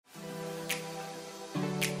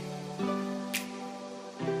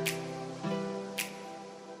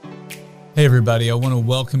Hey everybody, I want to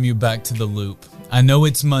welcome you back to The Loop. I know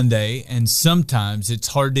it's Monday and sometimes it's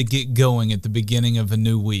hard to get going at the beginning of a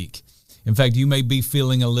new week. In fact, you may be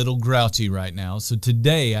feeling a little grouchy right now. So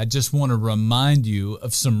today I just want to remind you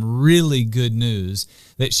of some really good news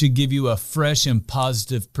that should give you a fresh and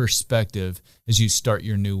positive perspective as you start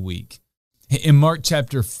your new week. In Mark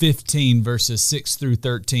chapter 15, verses 6 through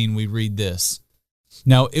 13, we read this.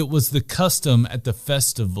 Now, it was the custom at the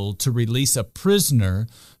festival to release a prisoner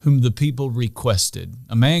whom the people requested.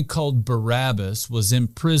 A man called Barabbas was in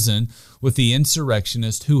prison with the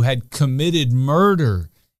insurrectionists who had committed murder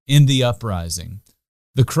in the uprising.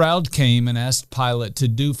 The crowd came and asked Pilate to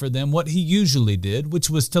do for them what he usually did, which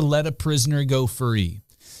was to let a prisoner go free.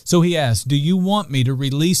 So he asked, "Do you want me to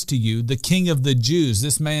release to you the King of the Jews,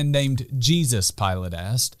 this man named Jesus?" Pilate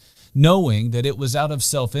asked, knowing that it was out of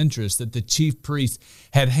self-interest that the chief priest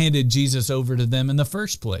had handed Jesus over to them in the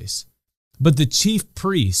first place. But the chief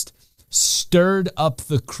priest stirred up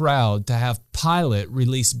the crowd to have Pilate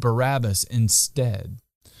release Barabbas instead.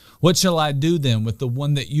 "What shall I do then with the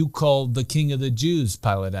one that you call the King of the Jews?"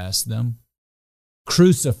 Pilate asked them.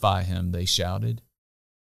 "Crucify him," they shouted.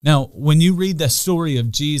 Now, when you read the story of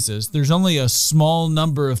Jesus, there's only a small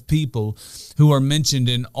number of people who are mentioned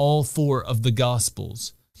in all four of the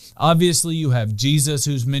Gospels. Obviously, you have Jesus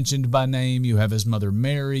who's mentioned by name, you have his mother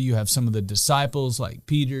Mary, you have some of the disciples like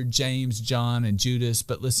Peter, James, John, and Judas.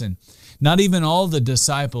 But listen, not even all the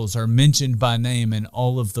disciples are mentioned by name in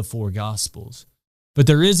all of the four Gospels. But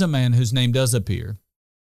there is a man whose name does appear,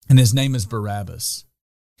 and his name is Barabbas.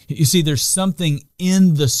 You see, there's something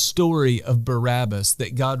in the story of Barabbas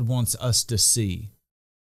that God wants us to see,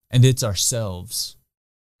 and it's ourselves.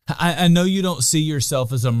 I know you don't see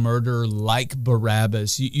yourself as a murderer like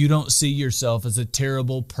Barabbas. You don't see yourself as a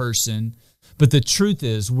terrible person. But the truth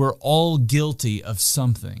is, we're all guilty of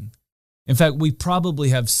something. In fact, we probably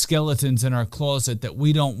have skeletons in our closet that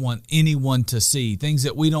we don't want anyone to see, things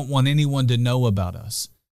that we don't want anyone to know about us.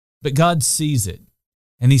 But God sees it,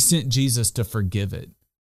 and He sent Jesus to forgive it.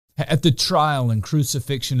 At the trial and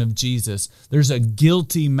crucifixion of Jesus, there's a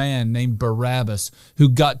guilty man named Barabbas who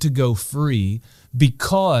got to go free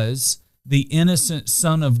because the innocent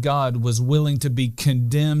Son of God was willing to be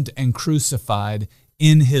condemned and crucified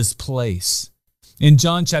in his place. In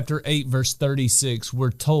John chapter 8, verse 36,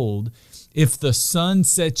 we're told, "If the Son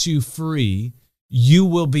sets you free, you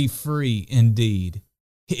will be free indeed."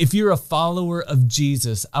 If you're a follower of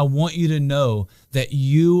Jesus, I want you to know that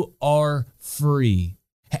you are free.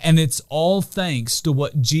 And it's all thanks to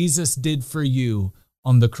what Jesus did for you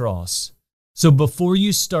on the cross. So before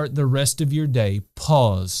you start the rest of your day,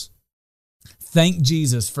 pause. Thank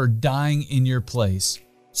Jesus for dying in your place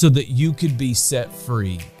so that you could be set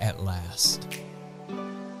free at last.